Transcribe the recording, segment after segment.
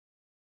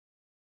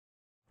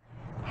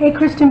Hey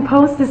Christian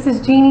Post, this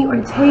is Jeannie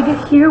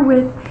Ortega here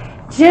with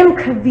Jima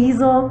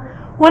Caviezel,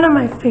 one of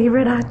my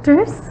favorite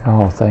actors.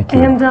 Oh, thank you.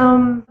 And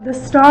the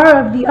star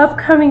of the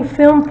upcoming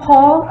film,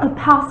 Paul,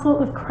 Apostle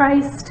of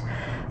Christ.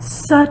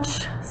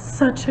 Such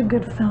a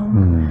good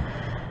film.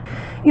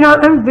 You know,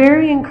 I'm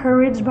very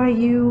encouraged by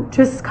you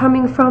just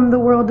coming from the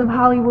world of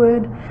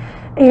Hollywood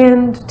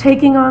and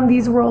taking on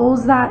these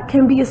roles that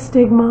can be a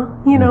stigma,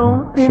 you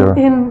know, Sure.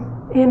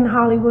 in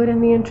Hollywood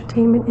and the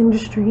entertainment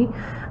industry.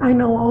 I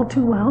know all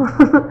too well.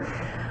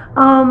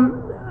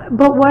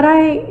 But what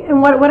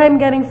I'm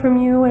getting from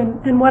you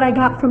and what I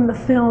got from the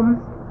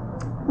film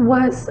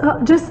was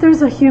just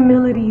there's a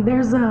humility,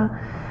 there's a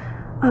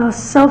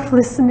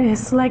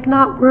selflessness, like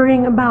not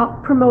worrying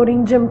about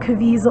promoting Jima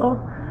Caviezel,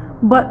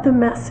 but the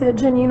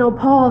message. And you know,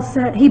 Paul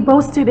said he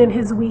boasted in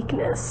his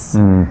weakness.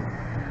 And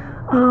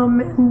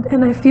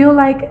I feel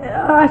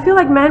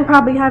like men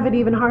probably have it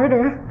even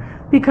harder,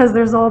 because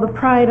there's all the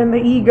pride and the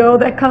ego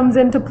that comes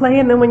into play.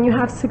 And then when you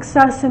have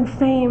success and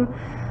fame,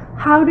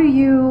 how do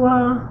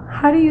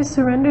you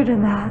surrender to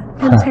that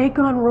and take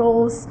on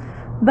roles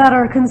that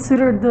are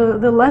considered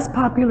the less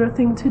popular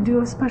thing to do,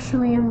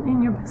 especially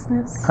in your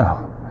business?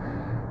 Oh.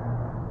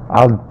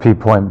 I'll be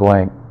point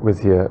blank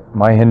with you.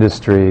 My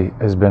industry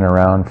has been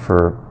around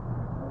for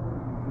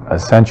a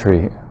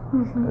century.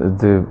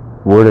 The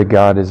Word of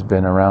God has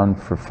been around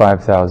for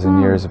 5,000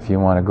 years, if you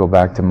want to go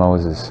back to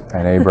Moses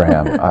and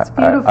Abraham.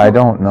 I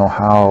don't know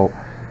how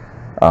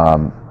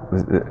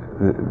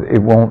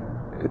it won't.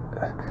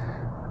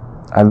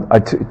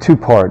 Two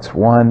parts.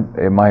 One,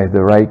 am I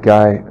the right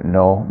guy?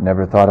 No,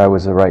 never thought I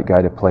was the right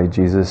guy to play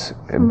Jesus.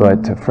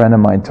 But a friend of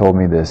mine told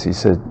me this. He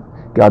said,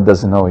 God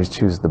doesn't always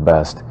choose the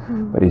best,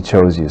 but He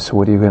chose you. So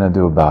what are you going to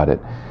do about it?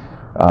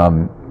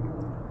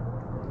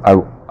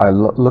 I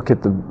look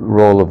at the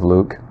role of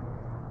Luke,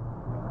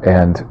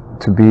 and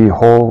to be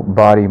whole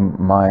body,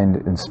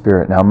 mind, and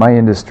spirit. Now, my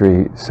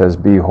industry says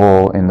be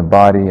whole in the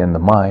body and the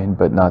mind,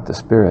 but not the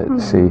spirit.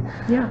 See,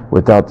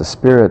 without the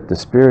spirit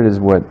is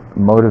what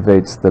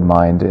motivates the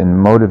mind and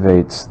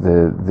motivates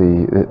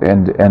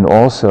and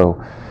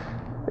also,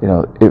 you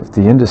know, if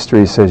the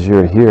industry says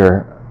you're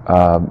here,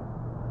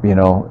 you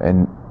know,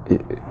 and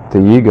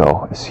the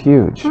ego is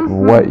huge.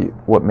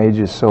 What made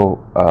you so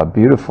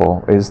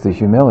beautiful is the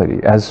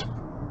humility. As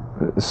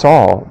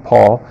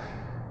Paul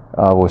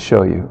will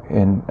show you,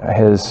 in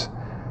his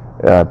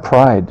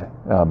pride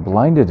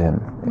blinded him,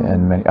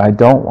 and I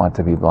don't want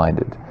to be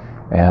blinded.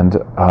 And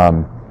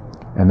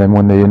then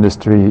when the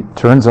industry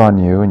turns on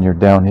you and you're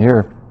down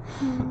here,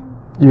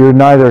 you're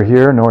neither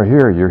here nor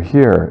here. You're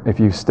here. If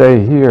you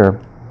stay here,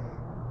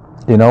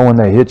 you know, when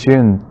they hit you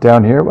and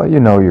down here, well,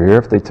 you know you're here.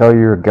 If they tell you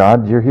you're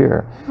God, you're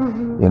here.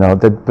 You know,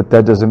 but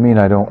that doesn't mean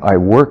I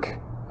work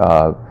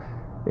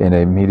in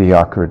a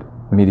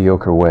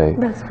mediocre way.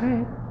 That's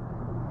right.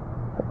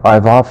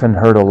 I've often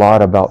heard a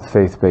lot about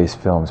faith-based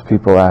films.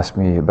 People ask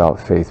me about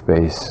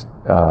faith-based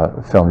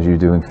films. You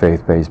doing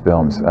faith-based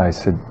films? I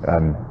said,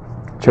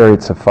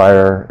 Chariots of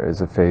Fire is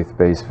a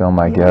faith-based film,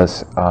 I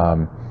guess.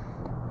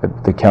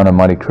 The Count of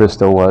Monte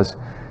Cristo was.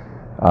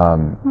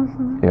 You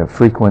know,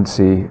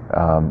 Frequency.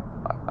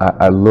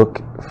 I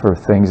look for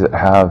things that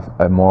have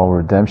a moral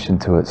redemption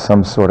to it,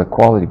 some sort of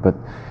quality. But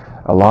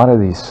a lot of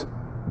these,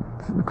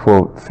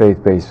 quote,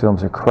 faith-based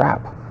films are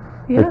crap.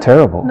 They're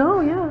terrible.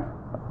 No,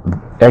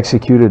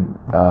 executed.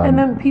 And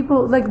then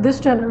people like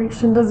this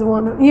generation doesn't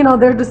want to, you know,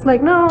 they're just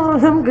like, no,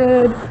 I'm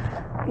good,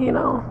 you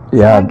know.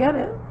 Yeah, I get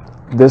it.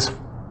 This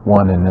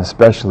one, and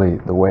especially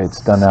the way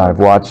it's done now, I've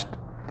watched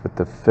with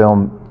the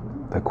film,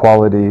 the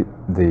quality,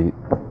 the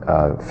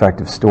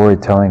effective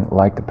storytelling,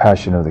 like The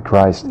Passion of the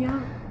Christ.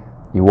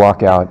 You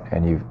walk out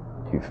and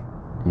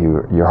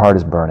your heart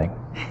is burning.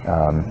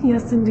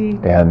 Yes,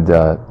 indeed. And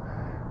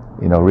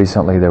you know,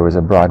 recently there was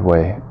a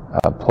Broadway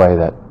play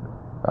that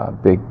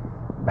big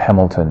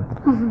Hamilton.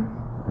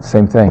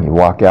 Same thing. You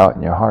walk out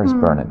and your heart is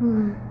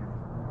burning.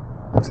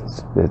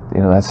 You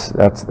know,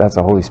 that's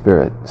the Holy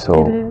Spirit.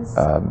 So, it is.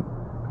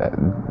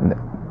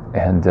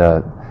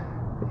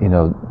 You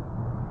know,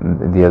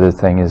 the other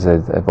thing is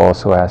that they've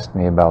also asked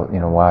me about, you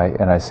know, why,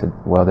 and I said,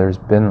 well, there's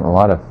been a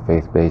lot of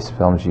faith-based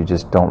films, you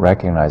just don't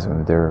recognize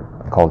them. They're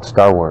called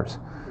Star Wars.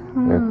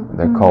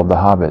 They're called The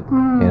Hobbit.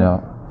 You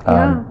know,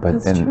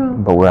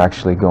 but we're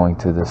actually going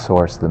to the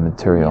source, the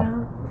material.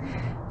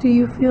 Do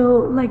you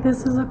feel like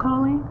this is a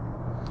calling?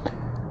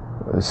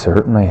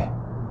 Certainly,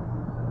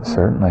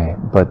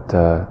 but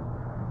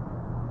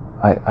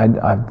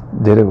I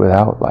did it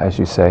without, as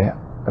you say,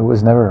 it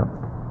was never,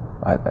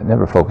 I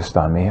never focused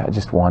on me. I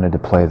just wanted to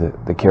play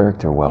the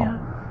character well.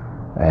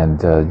 And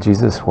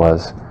Jesus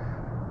was,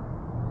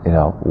 you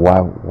know,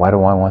 why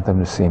do I want them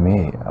to see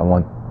me? I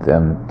want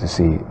them to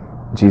see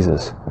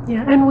Jesus.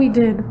 Yeah, and we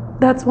did.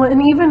 That's what,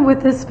 and even with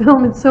this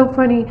film, it's so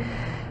funny.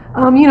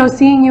 You know,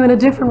 seeing you in a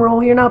different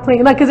role, you're not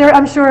playing, like, because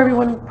I'm sure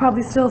everyone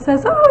probably still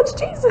says, oh, it's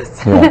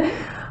Jesus.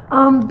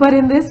 But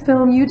in this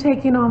film, you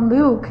taking on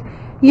Luke,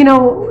 you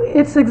know,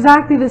 it's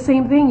exactly the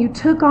same thing. You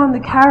took on the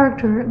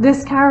character,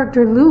 this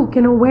character, Luke,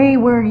 in a way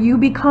where you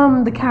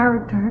become the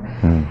character.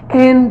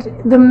 And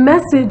the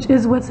message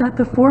is what's at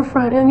the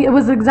forefront. And it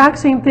was the exact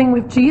same thing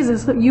with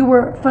Jesus. You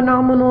were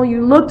phenomenal.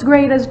 You looked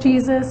great as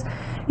Jesus.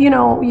 You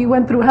know, you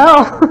went through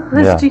hell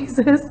as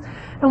Jesus.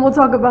 And we'll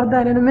talk about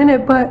that in a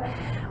minute. But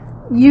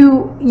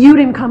you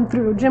didn't come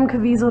through. Jima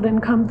Caviezel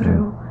didn't come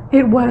through.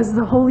 It was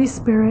the Holy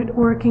Spirit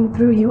working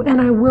through you. And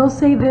I will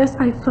say this,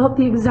 I felt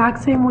the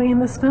exact same way in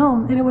this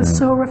film. And it was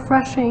so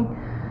refreshing.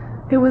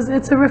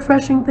 It's a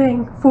refreshing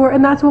thing.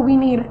 And that's what we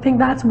need. I think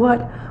that's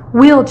what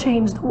will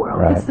change the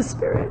world. Right. It's the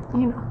Spirit,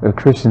 you know. The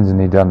Christians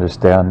need to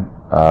understand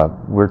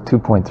we're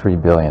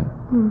 2.3 billion.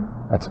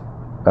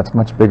 That's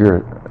much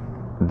bigger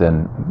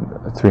than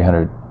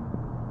 300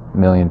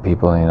 million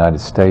people in the United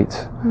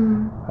States.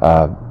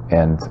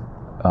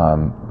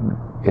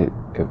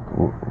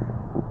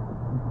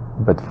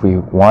 But if we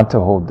want to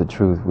hold the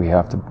truth, we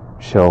have to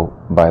show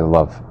by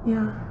love.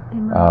 Yeah,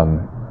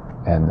 amen.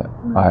 And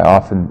I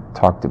often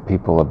talk to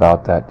people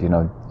about that. You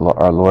know,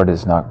 our Lord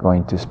is not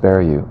going to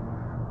spare you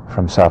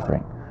from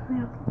suffering.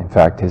 Yeah. In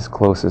fact, His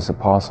closest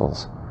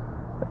apostles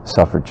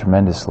suffered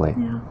tremendously.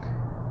 Yeah.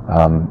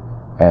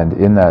 And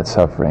in that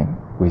suffering,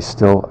 we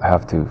still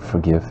have to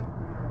forgive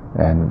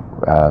and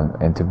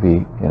to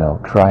be, you know,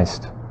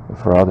 Christ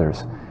for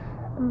others.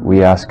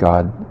 We ask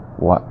God,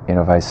 what, you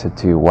know, if I said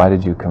to you, why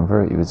did you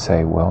convert? You would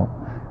say, well,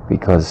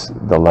 because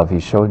the love He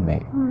showed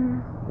me.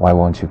 Why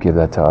won't you give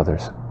that to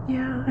others?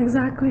 Yeah,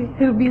 exactly.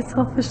 It would be a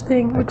selfish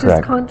thing, which Correct.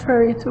 is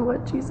contrary to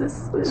what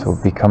Jesus is. So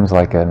it becomes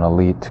like an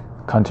elite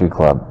country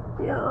club.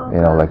 Yeah.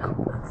 You know, like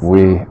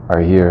we are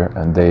here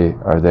and they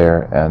are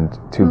there, and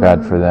too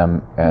bad for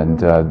them, and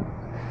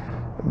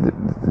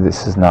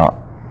this is not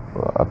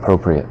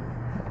appropriate.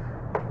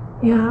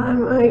 Yeah,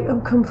 I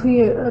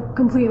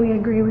completely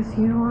agree with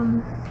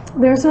you.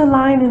 There's a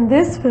line in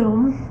this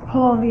film,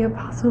 Paul, the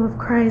Apostle of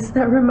Christ,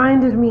 that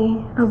reminded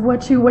me of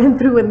what you went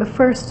through in the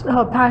first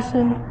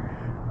Passion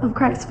of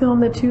Christ film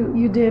that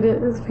you did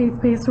as a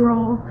faith-based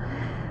role.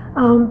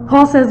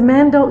 Paul says,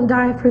 men don't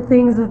die for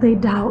things that they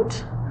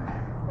doubt.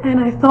 And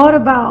I thought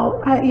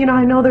about, you know,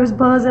 I know there's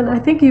buzz, and I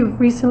think you've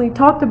recently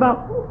talked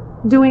about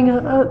doing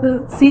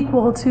the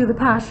sequel to The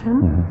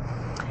Passion.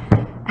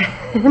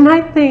 And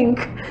I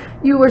think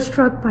you were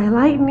struck by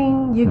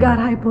lightning, you got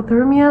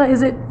hypothermia.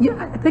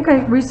 I think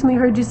I recently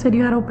heard you said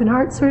you had open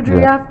heart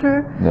surgery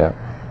after. Yeah.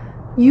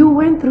 You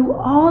went through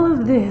all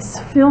of this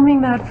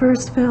filming that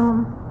first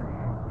film,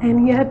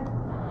 and yet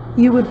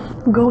you would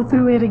go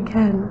through it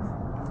again.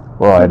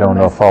 Well, I don't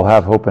know if I'll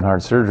have open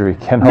heart surgery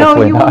again. No,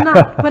 Hopefully you will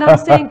not. But I'm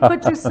saying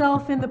put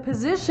yourself in the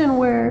position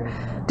where,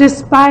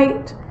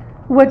 despite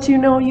what you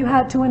know you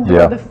had to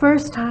endure the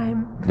first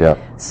time. Yeah.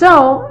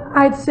 So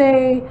I'd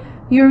say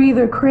you're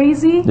either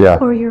crazy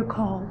or you're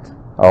called.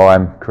 Oh,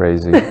 I'm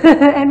crazy.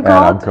 and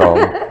I'm called.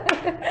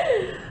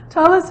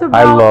 Tell us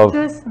about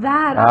just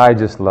that. I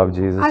just love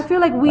Jesus. I feel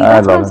like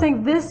that's what I'm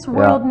saying. This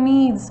world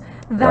needs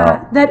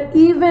that. That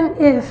even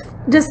if,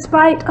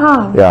 despite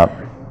of,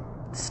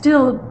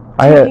 still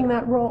taking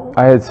that role.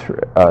 I had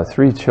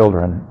three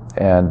children,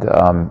 and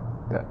all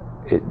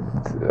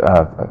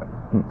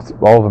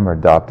of them are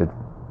adopted.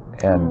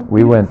 And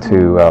we went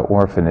to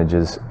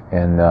orphanages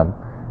in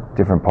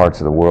different parts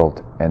of the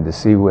world, and to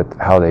see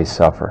how they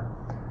suffer.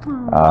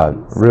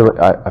 Really,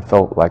 I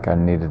felt like I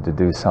needed to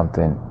do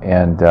something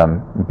and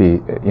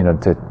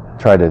to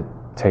try to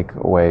take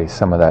away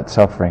some of that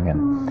suffering.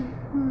 And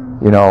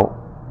you know,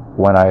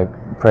 when I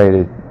prayed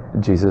to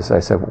Jesus, I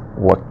said,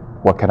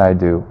 "What can I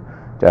do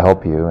to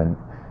help you?" And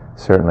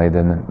certainly,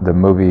 then the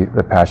movie,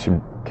 The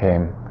Passion,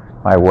 came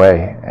my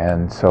way,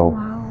 and so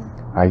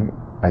I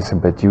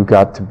said, "But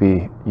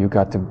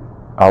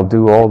I'll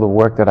do all the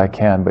work that I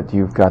can, but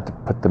you've got to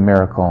put the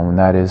miracle, and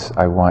that is,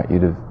 I want you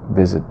to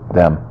visit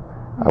them.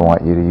 I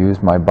want you to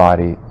use my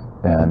body,"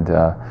 and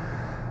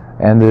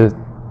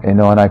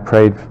I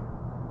prayed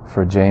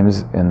for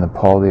James and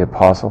Paul the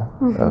Apostle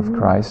of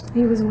Christ.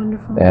 He was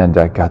wonderful. And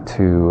I got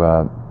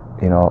to,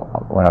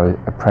 when I was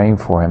praying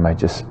for him, I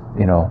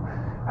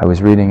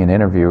was reading an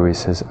interview where he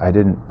says, "I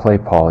didn't play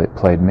Paul, it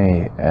played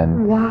me,"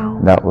 and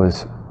that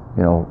was,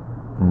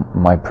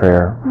 my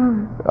prayer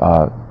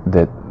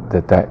that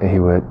he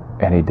would,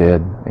 and he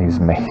did. He was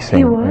amazing.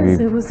 He was.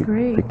 It was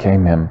great.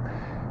 Became him,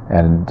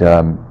 and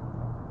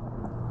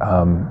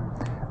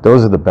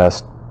those are the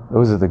best.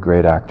 Those are the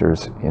great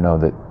actors,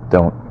 that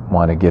don't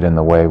want to get in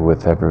the way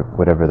with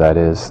whatever that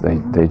is.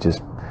 They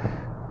just,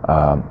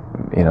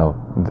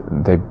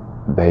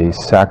 they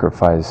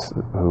sacrifice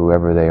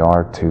whoever they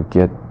are to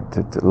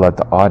let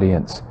the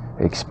audience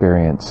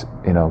experience,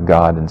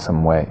 God in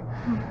some way.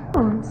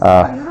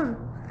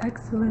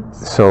 Excellent.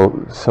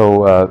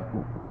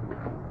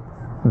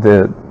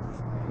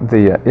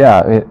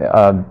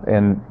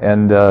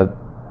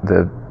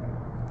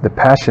 The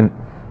Passion,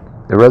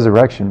 the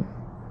resurrection,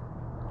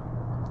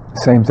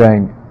 same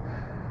thing.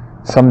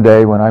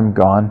 Someday when I'm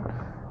gone,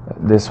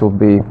 this will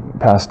be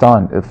passed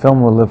on. The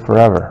film will live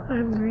forever. I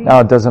agree. Now,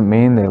 it doesn't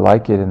mean they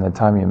like it in the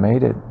time you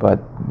made it, but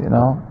you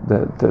know,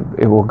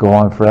 it will go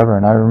on forever.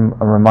 And I'm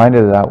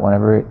reminded of that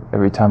whenever,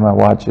 every time I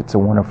watch It's a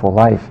Wonderful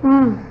Life.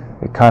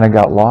 It kind of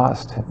got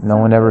lost. No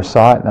one ever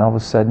saw it, and all of a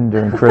sudden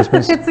during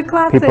Christmas, it's a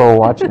classic. people are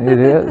watching it. It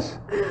is.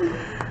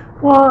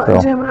 Well, so,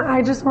 Jim,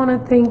 I just want to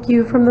thank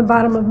you from the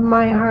bottom of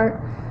my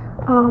heart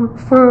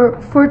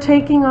for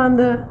taking on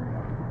the,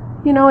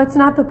 you know, it's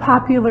not the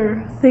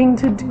popular thing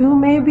to do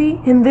maybe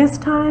in this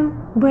time,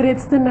 but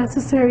it's the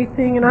necessary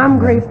thing, and I'm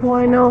grateful.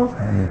 I know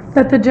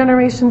that the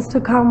generations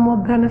to come will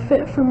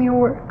benefit from your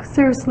work,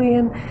 seriously.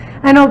 And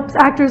I know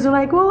actors are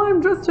like, well,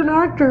 I'm just an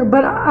actor,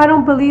 but I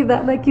don't believe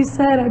that. Like you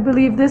said, I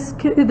believe this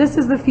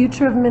is the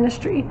future of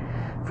ministry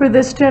for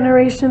this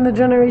generation, the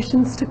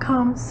generations to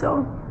come.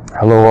 So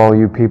hello, all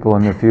you people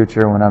in the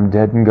future when I'm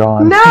dead and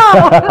gone. No!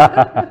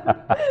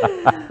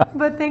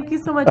 But thank you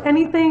so much.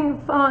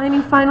 Anything,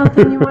 any final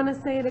thing you want to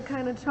say to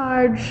kind of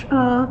charge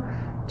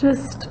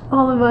just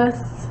all of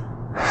us?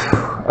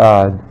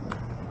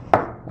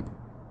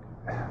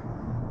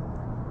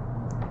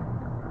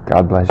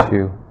 God bless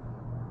you.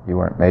 You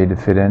weren't made to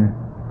fit in.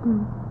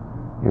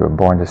 You were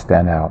born to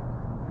stand out.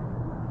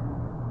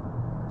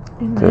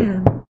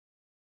 Amen.